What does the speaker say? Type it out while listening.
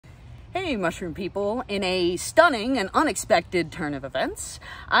Hey mushroom people, in a stunning and unexpected turn of events,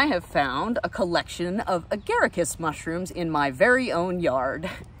 I have found a collection of Agaricus mushrooms in my very own yard.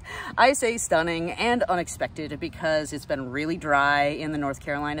 I say stunning and unexpected because it's been really dry in the North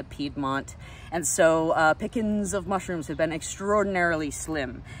Carolina Piedmont, and so pickings of mushrooms have been extraordinarily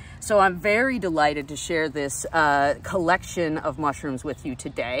slim. So I'm very delighted to share this collection of mushrooms with you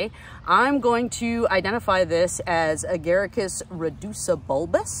today. I'm going to identify this as Agaricus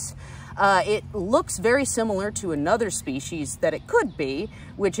reducibulbus. It looks very similar to another species that it could be,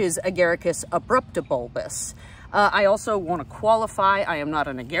 which is Agaricus abruptibulbus. I also want to qualify, I am not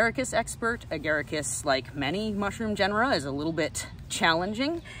an Agaricus expert. Agaricus, like many mushroom genera, is a little bit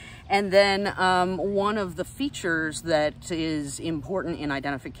challenging. And then one of the features that is important in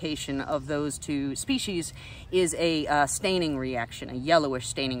identification of those two species is a staining reaction, a yellowish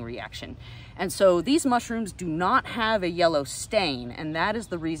staining reaction. And so these mushrooms do not have a yellow stain, and that is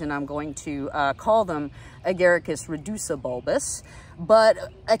the reason I'm going to call them Agaricus reducibulbus. But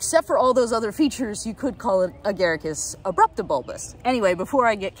except for all those other features, you could call it Agaricus abruptibulbus. Anyway, before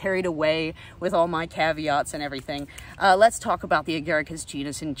I get carried away with all my caveats and everything, let's talk about the Agaricus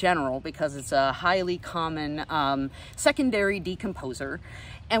genus in general, because it's a highly common secondary decomposer.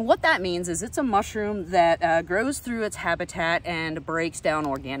 And what that means is it's a mushroom that grows through its habitat and breaks down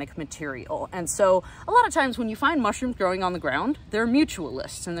organic material. And so a lot of times when you find mushrooms growing on the ground, they're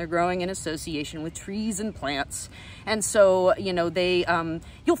mutualists and they're growing in association with trees and plants. And so, you know,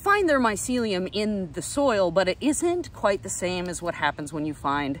 you'll find their mycelium in the soil, but it isn't quite the same as what happens when you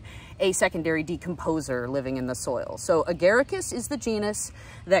find a secondary decomposer living in the soil. So Agaricus is the genus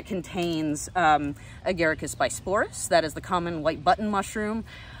that contains Agaricus bisporus, that is the common white button mushroom,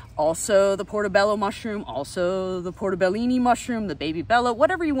 also the portobello mushroom, also the portobellini mushroom, the baby bella,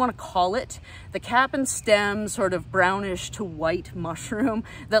 whatever you want to call it, the cap and stem sort of brownish to white mushroom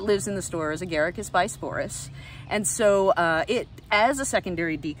that lives in the store is Agaricus bisporus. And so it, as a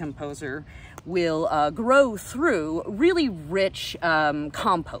secondary decomposer, will grow through really rich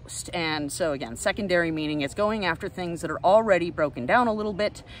compost. And so again, secondary meaning it's going after things that are already broken down a little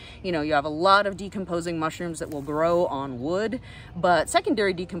bit. You know, you have a lot of decomposing mushrooms that will grow on wood, but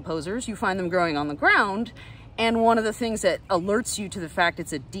secondary decomposers, you find them growing on the ground. And one of the things that alerts you to the fact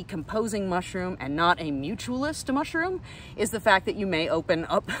it's a decomposing mushroom and not a mutualist mushroom is the fact that you may open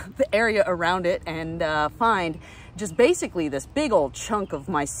up the area around it and find just basically this big old chunk of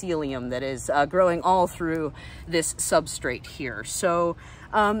mycelium that is growing all through this substrate here. So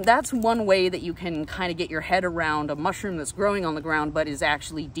that's one way that you can kind of get your head around a mushroom that's growing on the ground but is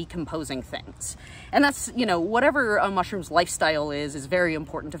actually decomposing things. And that's, you know, whatever a mushroom's lifestyle is very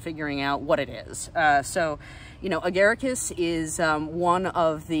important to figuring out what it is. So, you know, Agaricus is one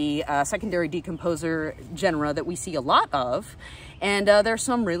of the secondary decomposer genera that we see a lot of. And there's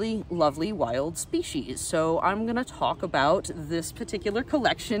some really lovely wild species. So I'm gonna talk about this particular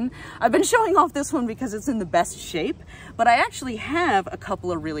collection. I've been showing off this one because it's in the best shape, but I actually have a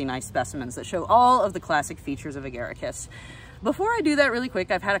couple of really nice specimens that show all of the classic features of Agaricus. Before I do that really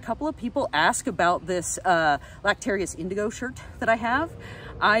quick, I've had a couple of people ask about this Lactarius indigo shirt that I have.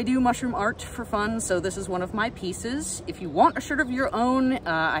 I do mushroom art for fun, so this is one of my pieces. If you want a shirt of your own,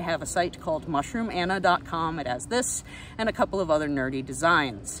 I have a site called mushroomanna.com. It has this and a couple of other nerdy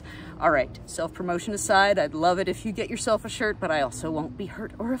designs. All right, self-promotion aside, I'd love it if you get yourself a shirt, but I also won't be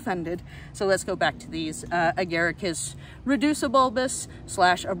hurt or offended. So let's go back to these Agaricus reducibulbus /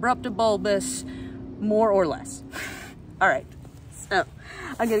 abruptibulbus, more or less. All right, so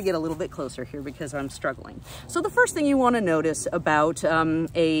I'm gonna get a little bit closer here because I'm struggling. So the first thing you wanna notice about an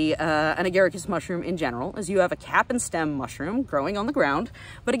Agaricus mushroom in general is you have a cap and stem mushroom growing on the ground,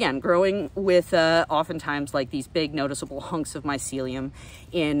 but again, growing with oftentimes like these big noticeable hunks of mycelium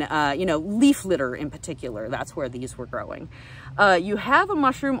in, you know, leaf litter in particular. That's where these were growing. You have a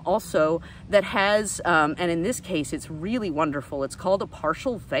mushroom also that has, and in this case, it's really wonderful. It's called a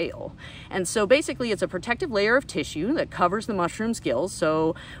partial veil. And so basically it's a protective layer of tissue that covers the mushroom's gills.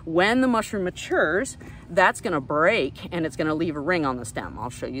 So when the mushroom matures, that's gonna break and it's gonna leave a ring on the stem. I'll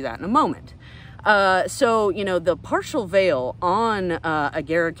show you that in a moment. So, you know, the partial veil on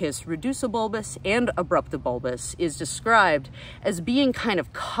Agaricus reducibulbus and abruptibulbus is described as being kind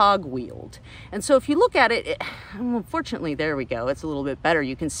of cogwheeled. And so if you look at it, unfortunately, there we go, it's a little bit better.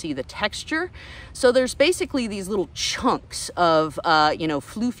 You can see the texture. So there's basically these little chunks of, you know,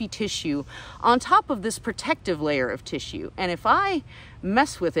 floofy tissue on top of this protective layer of tissue. And if I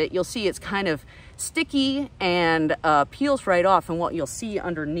mess with it, you'll see it's kind of sticky and peels right off. And what you'll see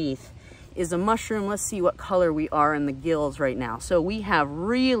underneath is a mushroom. Let's see what color we are in the gills right now. So we have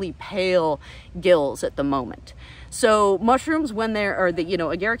really pale gills at the moment. So mushrooms, when they're, or the,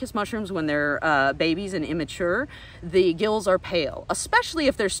 Agaricus mushrooms, when they're babies and immature, the gills are pale, especially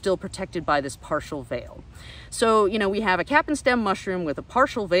if they're still protected by this partial veil. So, we have a cap and stem mushroom with a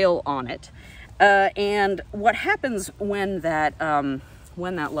partial veil on it. And what happens when that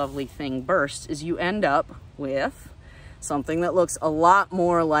lovely thing bursts is you end up with something that looks a lot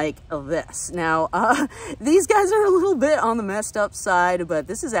more like this. Now, these guys are a little bit on the messed up side, but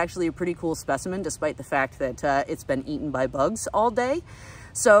this is actually a pretty cool specimen, despite the fact that it's been eaten by bugs all day.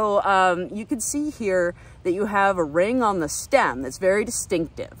 So you can see here that you have a ring on the stem that's very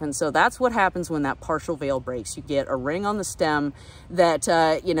distinctive. And so that's what happens when that partial veil breaks. You get a ring on the stem that,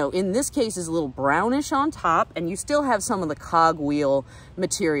 in this case is a little brownish on top, and you still have some of the cogwheel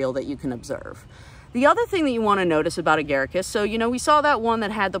material that you can observe. The other thing that you want to notice about Agaricus, so, we saw that one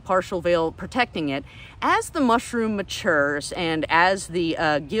that had the partial veil protecting it. As the mushroom matures and as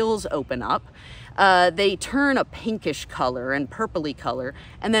the gills open up, they turn a pinkish color and purpley color,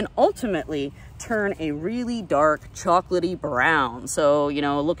 and then ultimately turn a really dark chocolatey brown. So,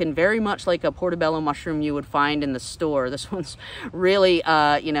 looking very much like a portobello mushroom you would find in the store. This one's really,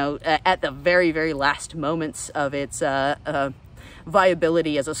 at the very, very last moments of its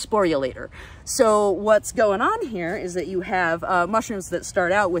viability as a sporulator. So what's going on here is that you have mushrooms that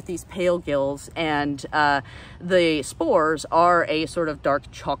start out with these pale gills, and the spores are a sort of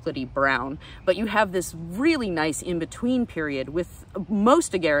dark chocolatey brown, but you have this really nice in-between period with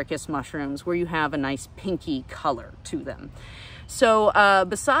most Agaricus mushrooms where you have a nice pinky color to them. So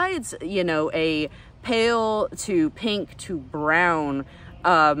besides, a pale to pink to brown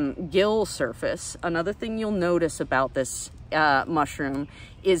gill surface, another thing you'll notice about this mushroom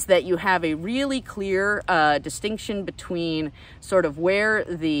is that you have a really clear distinction between sort of where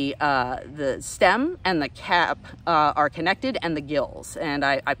the stem and the cap are connected and the gills. And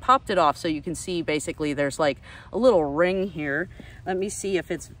I popped it off so you can see basically there's like a little ring here. Let me see if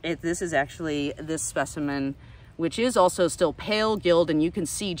this is actually this specimen, which is also still pale gilled, and you can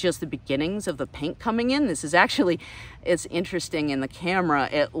see just the beginnings of the pink coming in. This is actually, it's interesting in the camera.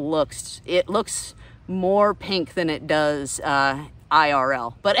 It looks more pink than it does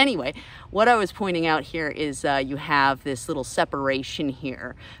IRL. But anyway, what I was pointing out here is you have this little separation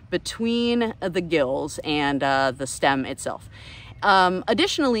here between the gills and the stem itself.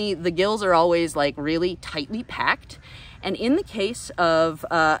 Additionally, the gills are always like really tightly packed. And in the case of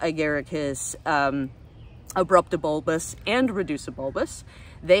Agaricus Abrupt-bulbus and reducibulbus,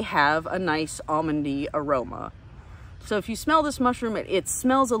 they have a nice almondy aroma. So if you smell this mushroom, it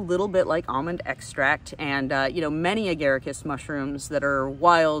smells a little bit like almond extract, and many Agaricus mushrooms that are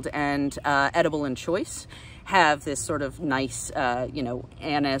wild and edible in choice have this sort of nice,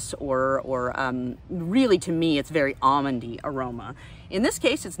 anise or really, to me, it's very almondy aroma. In this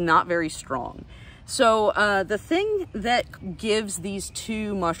case, it's not very strong. So the thing that gives these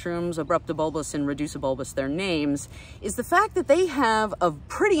two mushrooms, Abrupt-bulbus and reducibulbus, their names is the fact that they have a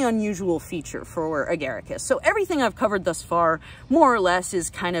pretty unusual feature for Agaricus. So everything I've covered thus far, more or less, is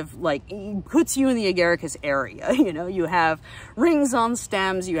kind of like, puts you in the Agaricus area. You have rings on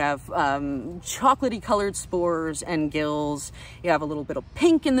stems, you have chocolatey colored spores and gills, you have a little bit of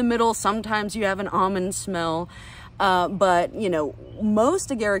pink in the middle, sometimes you have an almond smell. But, most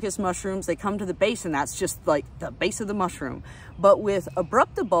Agaricus mushrooms, they come to the base, and that's just like the base of the mushroom. But with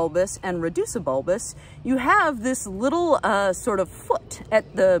Abrupt-bulbus and reducibulbus, you have this little sort of foot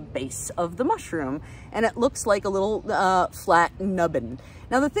at the base of the mushroom, and it looks like a little flat nubbin.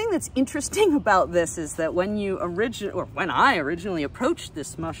 Now, the thing that's interesting about this is that when I originally approached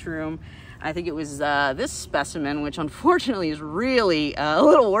this mushroom, I think it was this specimen, which unfortunately is really a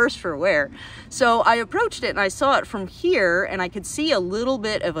little worse for wear. So I approached it and I saw it from here, and I could see a little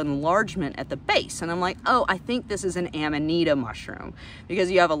bit of enlargement at the base. And I'm like, oh, I think this is an Amanita mushroom,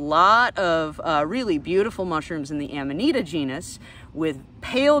 because you have a lot of really beautiful mushrooms in the Amanita genus with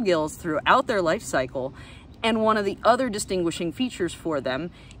pale gills throughout their life cycle. And one of the other distinguishing features for them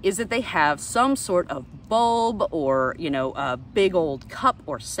is that they have some sort of bulb or, a big old cup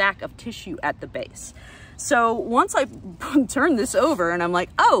or sac of tissue at the base. So once I turned this over and I'm like,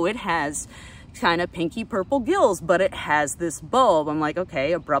 oh, it has kind of pinky purple gills, but it has this bulb. I'm like,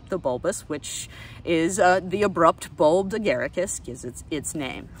 okay, Abrupt-bulbus, which is the Abrupt-bulbed Agaricus, gives its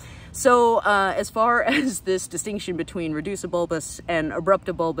name. So as far as this distinction between reducibulbus and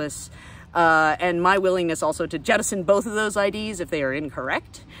Abrupt-bulbus, and my willingness also to jettison both of those IDs if they are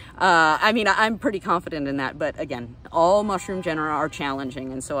incorrect. I mean, I'm pretty confident in that, but again, all mushroom genera are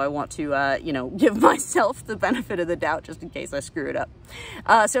challenging, and so I want to, you know, give myself the benefit of the doubt just in case I screw it up.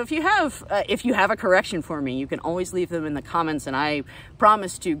 So if you have a correction for me, you can always leave them in the comments, and I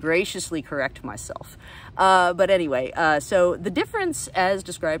promise to graciously correct myself. But anyway, so the difference as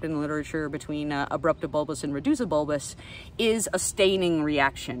described in the literature between abruptibulbus and reducibulbus is a staining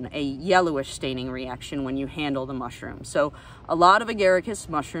reaction, a yellowish staining reaction when you handle the mushroom. So a lot of Agaricus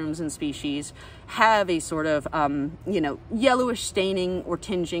mushrooms and species have a sort of, you know, yellowish staining or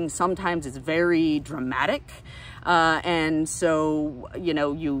tinging. Sometimes it's very dramatic. And so, you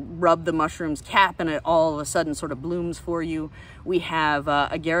know, you rub the mushroom's cap and it all of a sudden sort of blooms for you. We have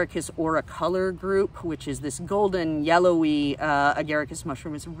Agaricus auricolor group, which is this golden yellowy Agaricus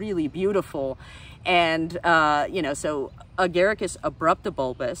mushroom. It's really beautiful. And, you know, so Agaricus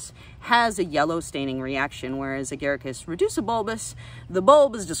abruptibulbus has a yellow staining reaction, whereas Agaricus reducibulbus, the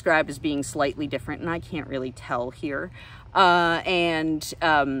bulb is described as being slightly different, and I can't really tell here.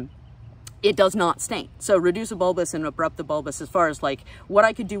 It does not stain. So reducibulbus and abruptibulbus, as far as like what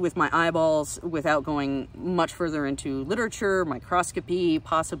I could do with my eyeballs without going much further into literature, microscopy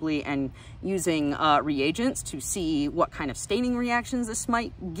possibly, and using reagents to see what kind of staining reactions this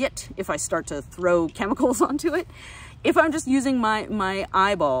might get if I start to throw chemicals onto it. If I'm just using my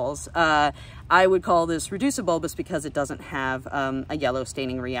eyeballs, I would call this reducibulbus because it doesn't have a yellow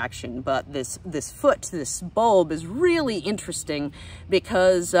staining reaction. But this bulb is really interesting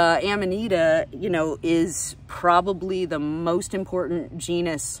because Amanita, you know, is probably the most important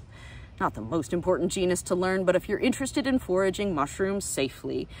genus, not the most important genus to learn, but if you're interested in foraging mushrooms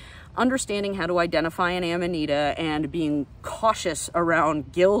safely, understanding how to identify an Amanita and being cautious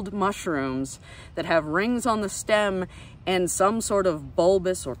around gilled mushrooms that have rings on the stem and some sort of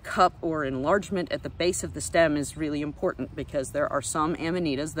bulbous or cup or enlargement at the base of the stem is really important, because there are some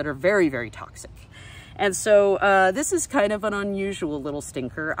Amanitas that are very, very toxic. And so this is kind of an unusual little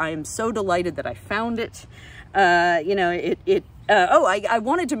stinker. I am so delighted that I found it. You know, I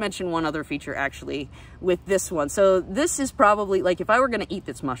wanted to mention one other feature actually with this one. So this is probably, like, if I were going to eat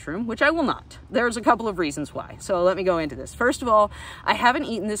this mushroom, which I will not, there's a couple of reasons why. So let me go into this. First of all, I haven't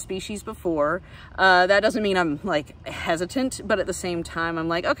eaten this species before. That doesn't mean I'm like hesitant, but at the same time, I'm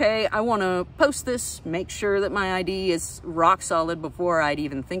like, okay, I want to post this, make sure that my ID is rock solid before I'd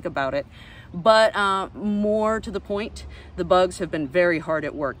even think about it. But more to the point, the bugs have been very hard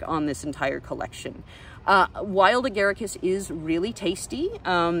at work on this entire collection. Wild Agaricus is really tasty,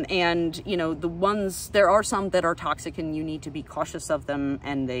 and you know, there are some that are toxic and you need to be cautious of them,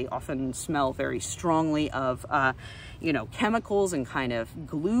 and they often smell very strongly of, you know, chemicals and kind of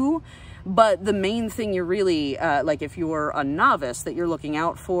glue. But the main thing you're really, like if you're a novice that you're looking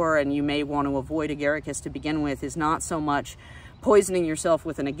out for and you may want to avoid Agaricus to begin with, is not so much poisoning yourself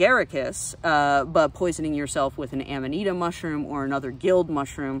with an Agaricus, but poisoning yourself with an Amanita mushroom or another gilled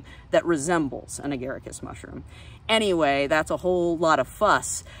mushroom that resembles an Agaricus mushroom. Anyway, that's a whole lot of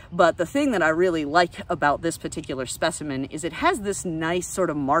fuss, but the thing that I really like about this particular specimen is it has this nice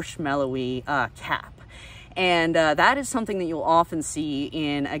sort of marshmallowy cap. And that is something that you'll often see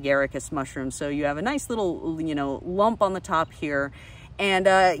in Agaricus mushrooms. So you have a nice little, you know, lump on the top here. And,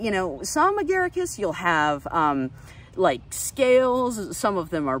 you know, some Agaricus you'll have like scales. Some of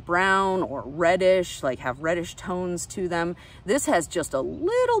them are brown or reddish, like have reddish tones to them. This has just a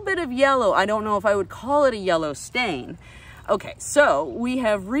little bit of yellow. I don't know if I would call it a yellow stain. Okay, so we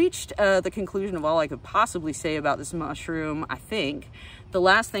have reached the conclusion of all I could possibly say about this mushroom, I think. The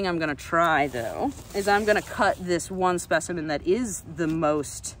last thing I'm going to try, though, is I'm going to cut this one specimen that is the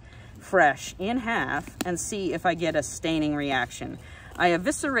most fresh in half and see if I get a staining reaction. I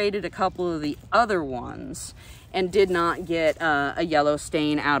eviscerated a couple of the other ones and did not get a yellow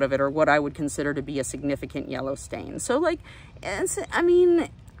stain out of it, or what I would consider to be a significant yellow stain. So, like, I mean,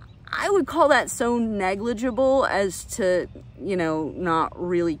 I would call that so negligible as to, you know, not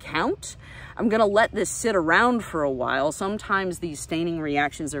really count. I'm gonna let this sit around for a while. Sometimes these staining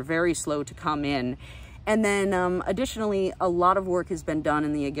reactions are very slow to come in. And then additionally, a lot of work has been done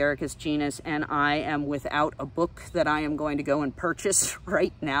in the Agaricus genus, and I am without a book that I am going to go and purchase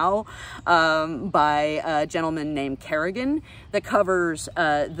right now by a gentleman named Kerrigan that covers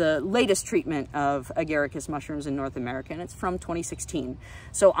the latest treatment of Agaricus mushrooms in North America, and it's from 2016.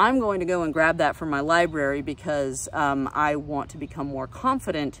 So I'm going to go and grab that from my library because I want to become more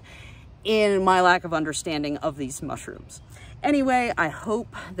confident in my lack of understanding of these mushrooms. Anyway, I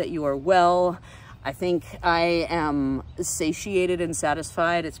hope that you are well. I think I am satiated and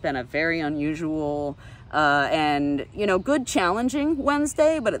satisfied. It's been a very unusual and, you know, good challenging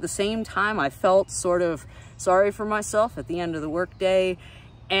Wednesday, but at the same time, I felt sort of sorry for myself at the end of the workday.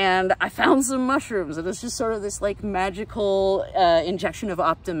 And I found some mushrooms. It was just sort of this like magical injection of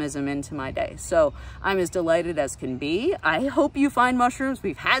optimism into my day. So I'm as delighted as can be. I hope you find mushrooms.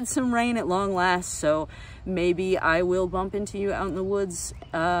 We've had some rain at long last, so maybe I will bump into you out in the woods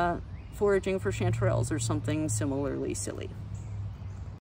foraging for chanterelles or something similarly silly.